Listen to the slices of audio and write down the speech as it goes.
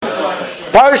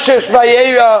Parshas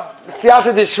Vayera,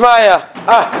 Siyata Dishmaya.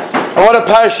 And what a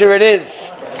parsha it is.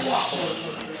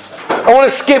 I want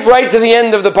to skip right to the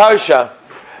end of the parsha,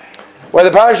 where the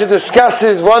parsha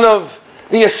discusses one of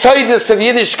the yesodus of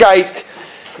Yiddishkeit,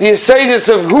 the yesodus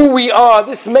of who we are.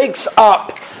 This makes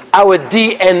up our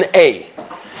DNA.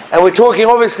 And we're talking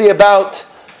obviously about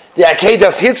the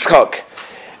Akedas Yitzchak.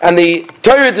 And the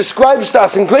Torah describes to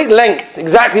us in great length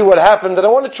exactly what happened. And I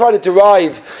want to try to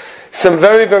derive some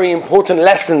very, very important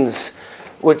lessons,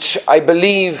 which I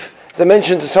believe, as I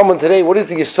mentioned to someone today, what is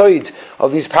the yesod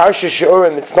of these parsha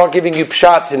shiurim? It's not giving you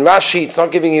pshat in Rashi, it's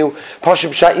not giving you pasha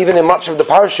pshat even in much of the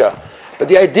parsha. But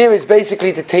the idea is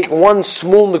basically to take one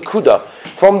small nekuda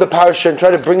from the parsha and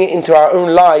try to bring it into our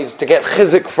own lives to get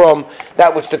chizik from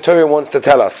that which the Torah wants to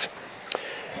tell us.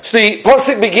 So the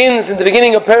pasuk begins in the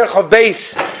beginning of Perek Chav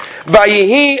Beis,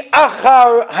 Vayihi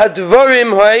achar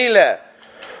hadvarim ha'eleh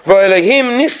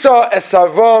v'Elohim nisa es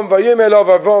Avram v'yomeh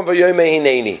elav Avram v'yomeh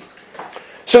hineni.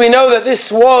 So we know that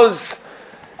this was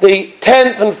the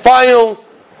 10th and final,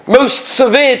 most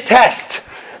severe test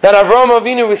that Avraham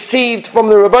Avinu received from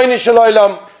the Rabbeinu Shel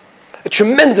Olam. A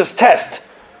tremendous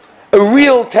test, a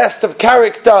real test of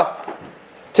character,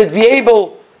 to be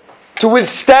able to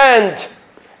withstand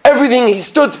everything he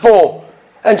stood for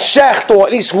and shecht, or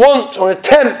at least want or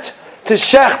attempt to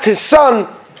shecht his son,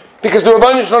 because the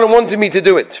Rabbeinu Shel Olam wanted me to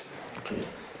do it.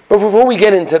 But before we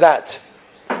get into that,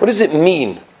 what does it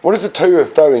mean? What is the Torah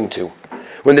referring to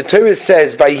when the Torah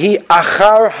says, Vayhi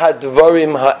achar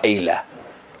hadvarim ha'ela?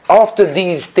 After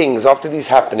these things, after these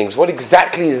happenings, what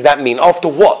exactly does that mean? After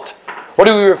what? What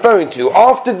are we referring to?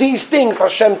 After these things,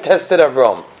 Hashem tested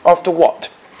Avram. After what?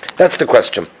 That's the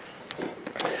question.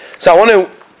 So I want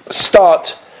to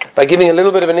start by giving a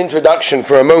little bit of an introduction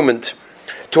for a moment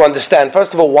to understand,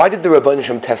 first of all, why did the Rebbeinu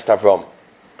Shem test Avram?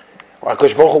 Well,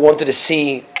 HaKadosh Baruch Hu wanted to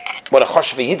see what a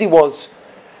chosh v'yidi was,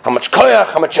 how much koyach,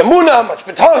 how much emunah, how much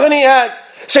betachon he had.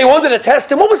 So he wanted to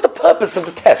test him. What was the purpose of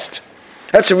the test?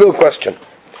 That's a real question.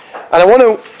 And I want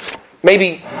to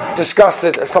maybe discuss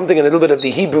it as something a little bit of the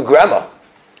Hebrew grammar.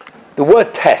 The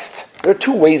word test, there are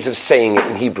two ways of saying it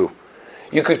in Hebrew.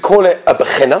 You could call it a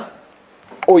bechina,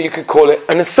 or you could call it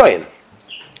an asayin.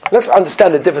 Let's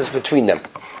understand the difference between them.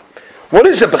 What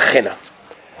is a bechina?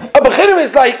 A bechina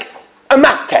is like a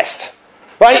math test.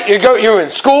 Right? You're in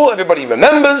school, everybody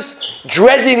remembers,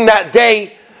 dreading that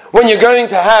day when you're going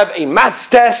to have a maths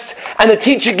test and the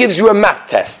teacher gives you a math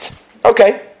test.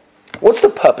 Okay, what's the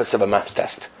purpose of a maths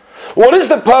test? What is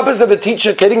the purpose of the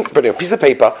teacher putting a piece of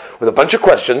paper with a bunch of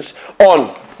questions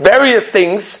on various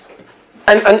things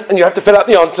and you have to fill out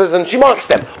the answers and she marks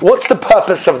them? What's the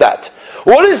purpose of that?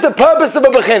 What is the purpose of a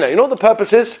bechina? You know what the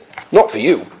purpose is? Not for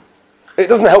you. It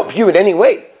doesn't help you in any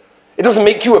way. It doesn't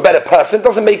make you a better person. It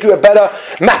doesn't make you a better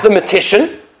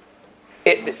mathematician.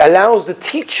 It allows the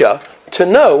teacher to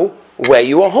know where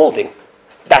you are holding.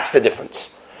 That's the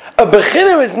difference. A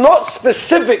bechina is not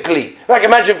specifically, like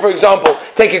imagine, for example,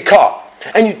 take a car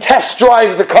and you test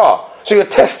drive the car. So you're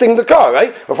testing the car,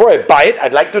 right? Before I buy it,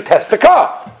 I'd like to test the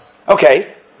car.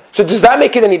 Okay, so does that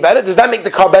make it any better? Does that make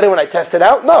the car better when I test it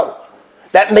out? No.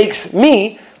 That makes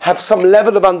me have some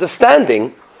level of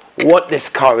understanding what this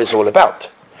car is all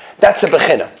about. That's a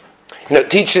bechina. You know,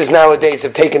 teachers nowadays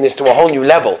have taken this to a whole new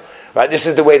level, right? This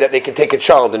is the way that they can take a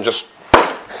child and just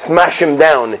smash him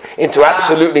down into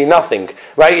absolutely nothing,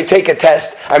 right? You take a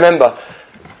test. I remember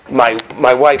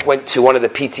my wife went to one of the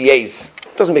PTAs.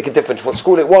 It doesn't make a difference what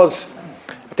school it was.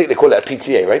 I think they call it a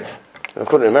PTA, right? Of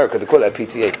course, in America, they call it a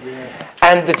PTA.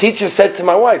 And the teacher said to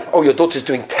my wife, "Oh, your daughter's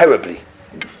doing terribly."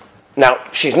 Now,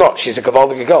 she's not. She's a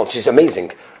gavaldic girl. She's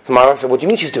amazing. So my wife said, "What do you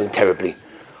mean she's doing terribly?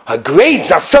 Her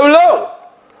grades are so low."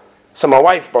 So my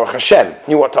wife, Baruch Hashem,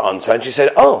 knew what to answer. And she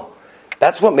said, "Oh,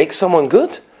 that's what makes someone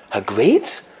good? Her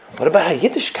grades? What about her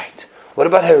Yiddishkeit? What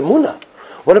about her emunah?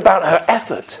 What about her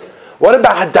effort? What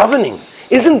about her davening?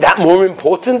 Isn't that more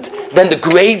important than the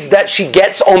grades that she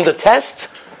gets on the test?"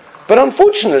 But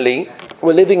unfortunately,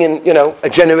 we're living in, a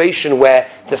generation where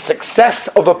the success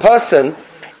of a person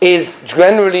is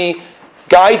generally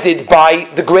guided by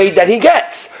the grade that he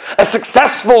gets. A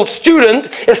successful student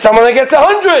is someone that gets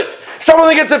 100, someone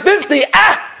that gets a 50.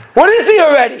 What is he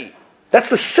already? That's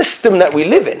the system that we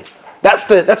live in. That's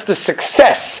the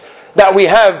success that we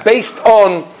have based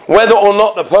on whether or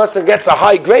not the person gets a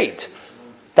high grade.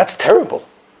 That's terrible.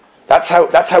 That's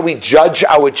how we judge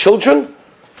our children.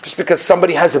 Just because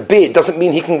somebody has a beard doesn't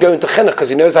mean he can go into chinuch because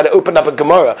he knows how to open up a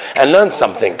Gemara and learn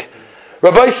something.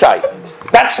 Rabbi Say,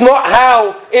 that's not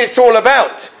how it's all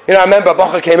about. I remember a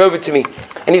bacha came over to me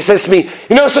and he says to me,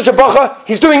 such a bacha,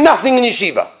 he's doing nothing in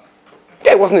yeshiva.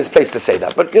 Yeah, it wasn't his place to say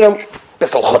that, but,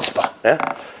 Bissel chutzpah.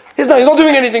 Yeah? He's not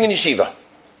doing anything in yeshiva.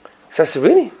 So I said,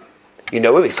 really? You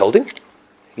know where he's holding?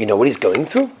 You know what he's going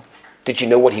through? Did you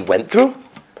know what he went through?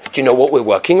 Do you know what we're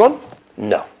working on?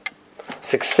 No.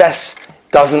 Success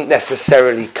doesn't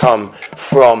necessarily come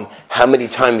from how many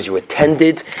times you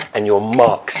attended and your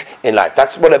marks in life.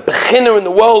 That's what a beginner in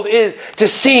the world is, to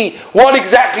see what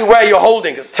exactly where you're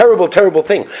holding. It's a terrible, terrible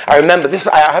thing. I remember this,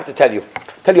 I have to tell you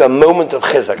a moment of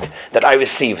chizuk that I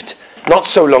received not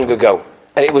so long ago.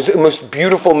 And it was the most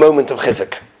beautiful moment of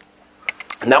chizuk.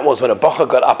 And that was when a bacha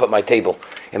got up at my table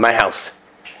in my house.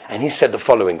 And he said the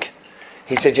following.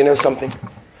 He said, you know something?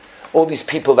 All these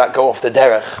people that go off the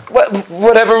derech,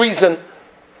 whatever reason,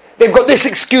 they've got this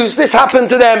excuse, this happened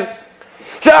to them.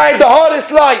 He said, I had the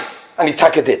hardest life. And he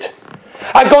taka did.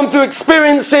 I've gone through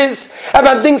experiences, I've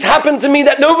had things happen to me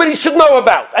that nobody should know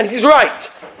about. And he's right.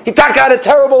 He taka had a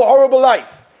terrible, horrible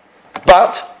life.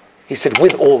 But, he said,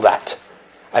 with all that,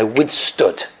 I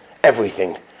withstood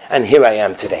everything. And here I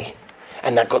am today.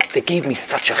 And they gave me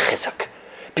such a chizuk.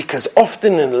 Because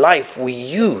often in life we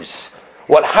use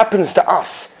what happens to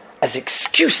us as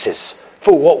excuses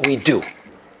for what we do.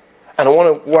 And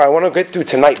what I want to get through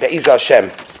tonight, Be'ez Hashem,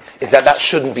 is that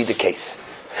shouldn't be the case.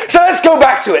 So let's go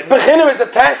back to it. Bechina is a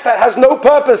test that has no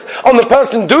purpose on the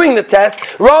person doing the test,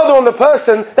 rather on the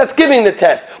person that's giving the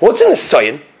test. What's in a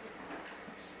soyin?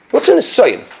 What's in a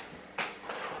soyin?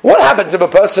 What happens if a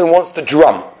person wants to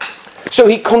drum? So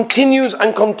he continues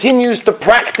and continues to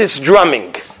practice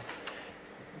drumming.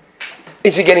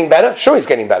 Is he getting better? Sure, he's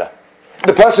getting better.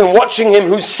 The person watching him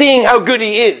who's seeing how good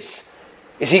he is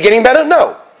he getting better?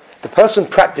 No. The person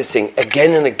practicing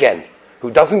again and again,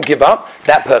 who doesn't give up,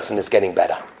 that person is getting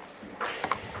better.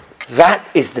 That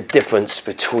is the difference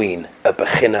between a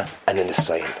bechina and a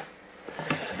nisayon.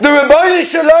 The Rebbeinu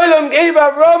Shalom gave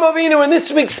Avraham Avinu in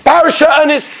this week's parasha a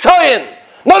nisayon,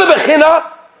 not a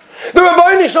bechina. The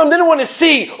Rebbeinu Shalom didn't want to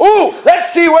see,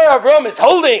 let's see where Avraham is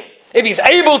holding. If he's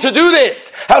able to do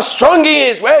this, how strong he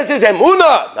is, where's his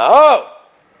emunah? No.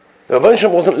 The Rebbeinu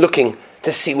Shalom wasn't looking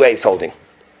to see where he's holding.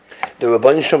 The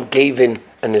Rebbeinu Shalom gave in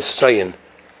a nisayon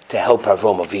to help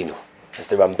Avraham Avinu. As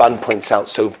the Ramban points out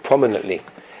so prominently,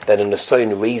 that a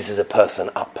nisayon raises a person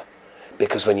up.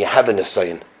 Because when you have a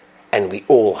nisayon, and we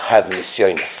all have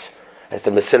nisyonis, as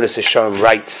the Mesilas Yesharim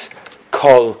writes,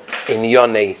 Kol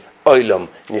inyonei olam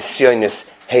nisyonis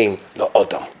heim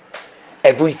la'odam.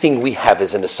 Everything we have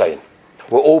is a nisayon.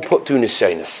 We're all put through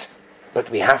nisyonis, but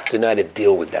we have to know how to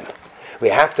deal with them. We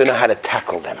have to know how to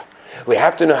tackle them. We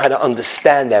have to know how to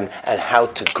understand them and how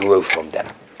to grow from them.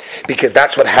 Because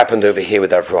that's what happened over here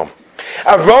with Avram.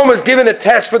 Avram was given a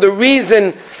test for the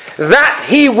reason that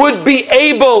he would be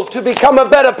able to become a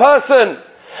better person.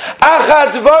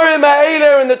 Achad Dvarim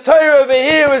Ha'eler in the Torah over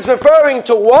here is referring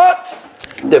to what?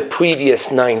 The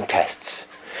previous 9 tests.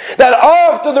 That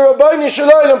after the Rebbeinu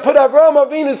Shalom put Avraham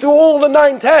Avinu through all the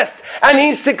 9 tests, and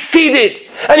he succeeded,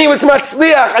 and he was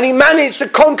matzliach, and he managed to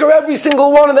conquer every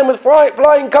single one of them with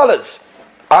flying colors.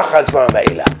 Achad Dvarim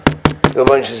Ha'eler. The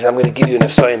Rebbeinu says, I'm going to give you a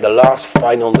nisayon, the last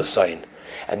final nisayon.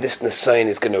 And this nisayon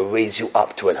is going to raise you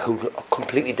up to a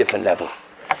completely different level.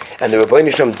 And the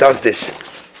Rebbeinu Shalom does this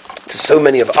to so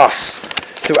many of us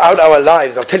throughout our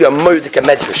lives. I'll tell you a Mordecai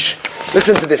Medrash.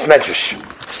 Listen to this Medrash.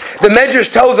 The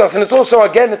Medrash tells us, and it's also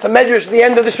again, it's a Medrash at the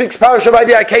end of this week's parasha by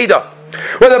the Akedah,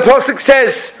 where the Pasuk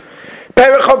says,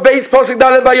 Perech HaBeis Pasuk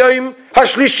Daled Bayoim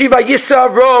Hashlishi Vayisa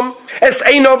Avram Es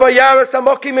Eino Vayaras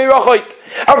Amoki Mirochoik.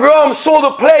 Avram saw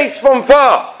the place from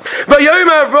far. Vayoim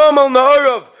Avram al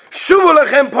Na'orov Shuvu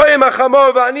Lechem Poyim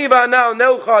HaChamor Va'ani Va'anao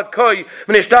Nelcha Ad Koi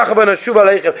V'nishtacha V'nashuv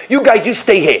Aleichem. You guys, you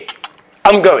stay here.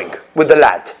 I'm going with the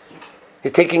lad.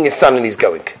 He's taking his son and he's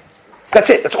going. That's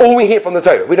it. That's all we hear from the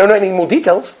Torah. We don't know any more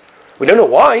details. We don't know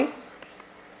why.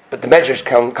 But the Medrash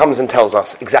comes and tells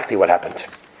us exactly what happened.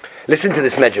 Listen to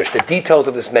this Medrash. The details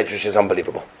of this Medrash is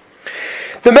unbelievable.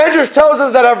 The Medrash tells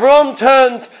us that Avram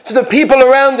turned to the people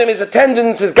around him, his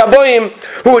attendants, his gaboyim,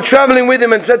 who were traveling with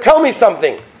him, and said, tell me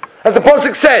something. As the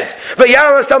Pasuk said,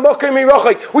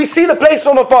 we see the place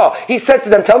from afar. He said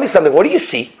to them, tell me something. What do you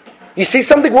see? You see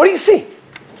something? What do you see?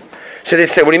 So they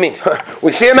said, what do you mean?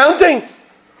 We see a mountain.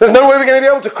 There's no way we're going to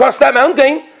be able to cross that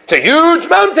mountain. It's a huge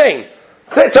mountain.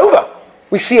 So it's over.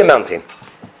 We see a mountain.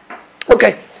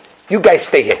 Okay, you guys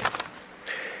stay here.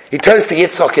 He turns to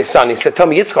Yitzchak, his son. He said, tell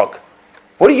me, Yitzchak,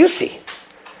 what do you see?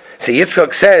 So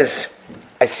Yitzchak says,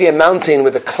 I see a mountain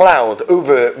with a cloud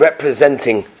over it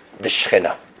representing the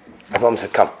Shekhinah. Avram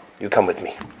said, come, you come with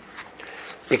me.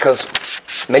 Because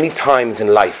many times in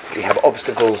life, we have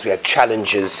obstacles, we have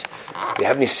challenges, we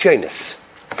have nisyonis.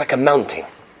 It's like a mountain.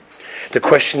 The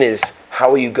question is,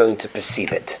 how are you going to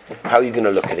perceive it? How are you going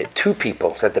to look at it? 2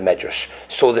 people, said the Medrash,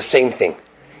 saw the same thing.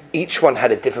 Each one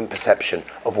had a different perception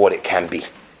of what it can be.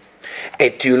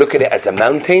 Do you look at it as a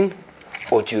mountain,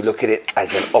 or do you look at it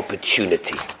as an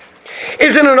opportunity?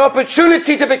 Is it an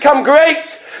opportunity to become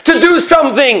great, to do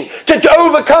something, to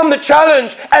overcome the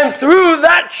challenge, and through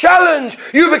that challenge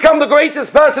you become the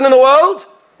greatest person in the world?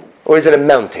 Or is it a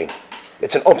mountain?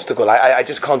 It's an obstacle. I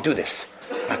just can't do this.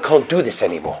 I can't do this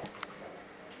anymore.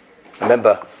 I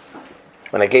remember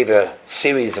when I gave a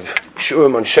series of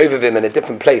shurim on Shovavim in a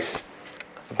different place,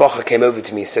 a bacher came over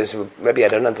to me and says, Rebbe, I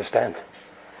don't understand.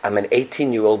 I'm an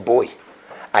 18-year-old boy.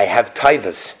 I have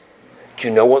taivas. Do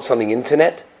you know what's on the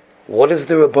internet? What does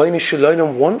the Rabbeinu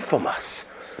Shalom want from us?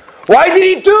 Why did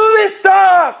he do this to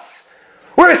us?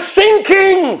 We're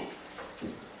sinking.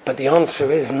 But the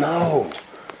answer is no.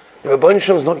 The Rabbeinu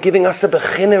Shalom is not giving us a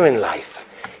bechiner in life.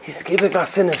 He's giving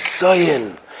us an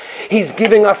asayin. He's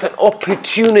giving us an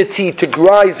opportunity to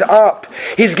rise up.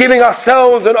 He's giving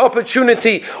ourselves an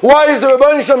opportunity. Why does the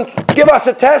Rabbeinu Shalom give us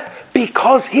a test?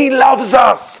 Because he loves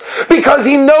us. Because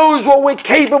he knows what we're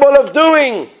capable of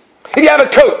doing. If you have a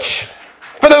coach,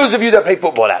 for those of you that play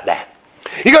football out there,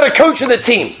 you got a coach of the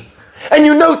team, and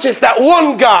you notice that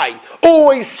one guy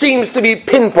always seems to be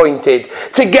pinpointed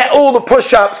to get all the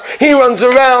push-ups. He runs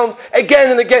around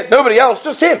again and again. Nobody else,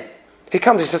 just him. He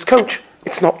comes, he says, Coach,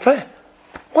 it's not fair.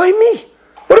 Why me?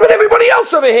 What about everybody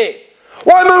else over here?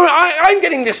 Why am I'm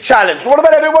getting this challenge? What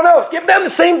about everyone else? Give them the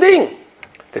same thing.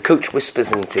 The coach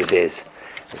whispers into his ears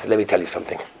and says, let me tell you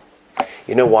something.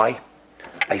 You know why?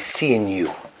 I see in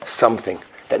you something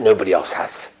that nobody else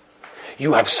has.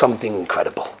 You have something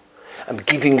incredible. I'm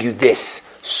giving you this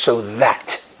so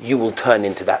that you will turn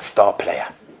into that star player.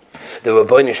 The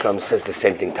Rabbeinu Shalom says the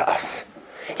same thing to us.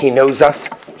 He knows us,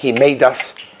 he made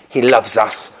us, he loves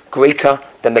us greater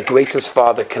than the greatest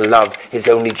father can love his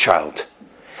only child.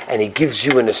 And he gives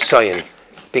you an assignment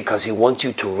because he wants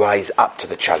you to rise up to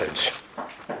the challenge.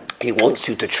 He wants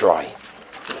you to try.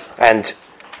 And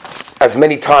as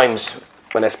many times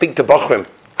when I speak to Bachrim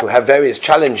who have various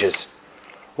challenges,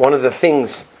 one of the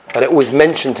things that I always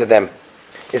mention to them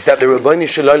is that the Rabbeinu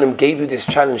Shalom gave you this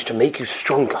challenge to make you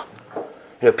stronger. You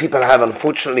know, people have,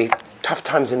 unfortunately, tough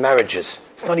times in marriages.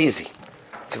 It's not easy.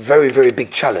 It's a very, very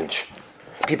big challenge.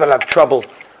 People have trouble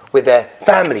with their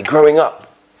family growing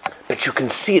up. But you can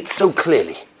see it so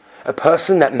clearly. A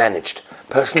person that managed,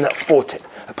 a person that fought it,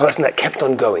 a person that kept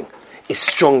on going is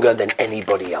stronger than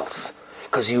anybody else.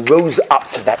 Because he rose up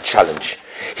to that challenge.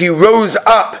 He rose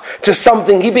up to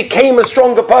something. He became a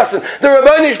stronger person. The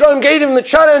Rabbeinu Shalom gave him the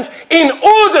challenge in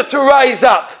order to rise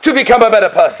up, to become a better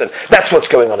person. That's what's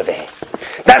going on over here.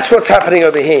 That's what's happening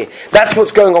over here. That's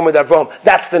what's going on with Avram.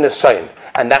 That's the Nisayon.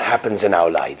 And that happens in our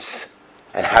lives.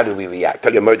 And how do we react?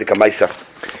 Tell you Mordechai Maisa.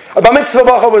 Bar Mitzvah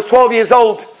Bacha was 12 years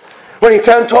old. When he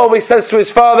turned 12, he says to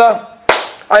his father,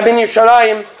 I'm in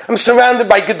Yerushalayim. I'm surrounded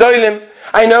by Gedolim.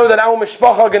 I know that our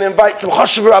mishpacha are going to invite some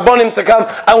chashuv rabbonim to come.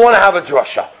 I want to have a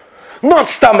drosha. Not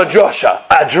stam a drosha,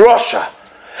 a drosha.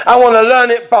 I want to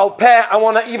learn it bal peh. I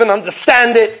want to even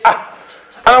understand it. And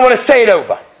I want to say it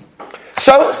over.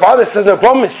 So his father says, no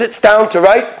problem. He sits down to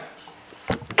write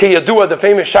Ki Yadua, the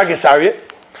famous Shagis Aryeh.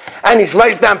 And he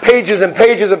writes down pages and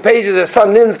pages and pages. His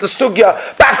son learns the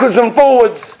sugya backwards and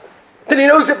forwards. Till he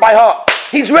knows it by heart.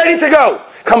 He's ready to go.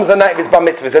 Comes the night of his bar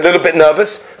mitzvah. He's a little bit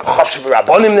nervous. Chashuv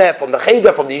rabbonim there, from the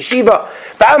cheder, from the yeshiva,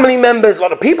 family members, a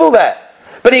lot of people there.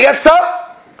 But he gets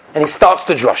up and he starts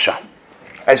the drasha.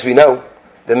 As we know,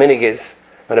 the minig is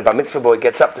when a bar mitzvah boy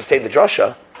gets up to say the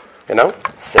drasha, you know,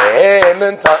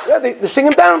 they sing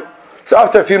him down. So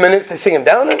after a few minutes, they sing him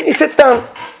down and he sits down.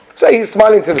 So he's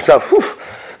smiling to himself.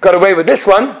 Got away with this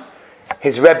one.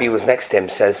 His Rebbe was next to him,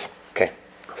 says, okay,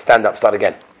 stand up, start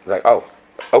again. He's like, oh,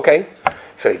 okay.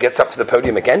 So he gets up to the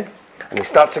podium again, and he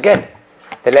starts again.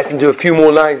 They let him do a few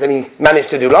more lines than he managed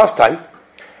to do last time,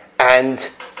 and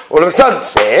all of a sudden,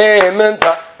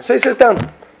 so he sits down.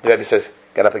 The Rebbe says,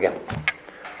 get up again.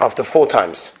 After 4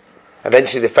 times,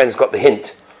 eventually the friends got the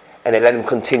hint, and they let him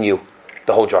continue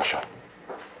the whole drasha.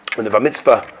 When the bar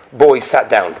mitzvah boy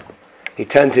sat down, he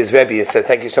turned to his Rebbe and said,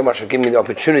 thank you so much for giving me the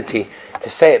opportunity to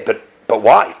say it, but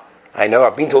why? I know,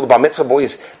 I've been to all the bar mitzvah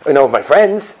boys, of my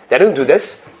friends. They don't do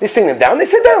this. They sing them down, they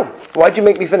sit down. Why'd you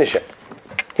make me finish it?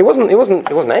 He wasn't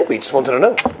angry, he just wanted to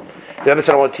know. The Rebbe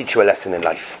said, I want to teach you a lesson in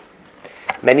life.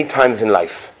 Many times in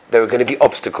life, there are going to be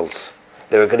obstacles.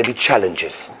 There are going to be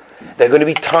challenges. There are going to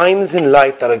be times in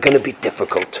life that are going to be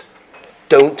difficult.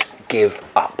 Don't give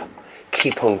up.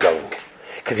 Keep on going.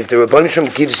 Because if the Rebbeinu Shalom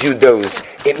gives you those,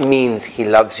 it means he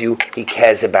loves you, he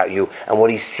cares about you, and what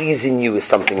he sees in you is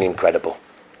something incredible.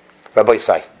 Rabbi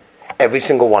Yisai, every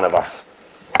single one of us,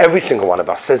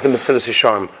 says the Mesilas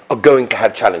Yesharim, are going to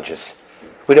have challenges.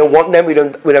 We don't want them, we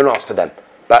don't ask for them.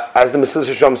 But as the Mesilas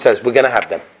Yesharim says, we're going to have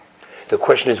them. The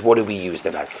question is, what do we use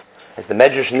them as? As the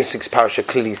Medrash in this week's parasha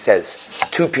clearly says,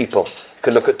 two people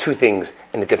can look at two things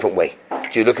in a different way.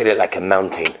 Do you look at it like a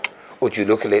mountain, or do you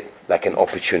look at it like an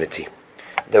opportunity?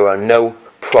 There are no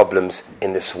problems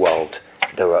in this world.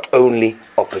 There are only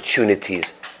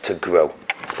opportunities to grow.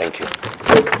 Thank you.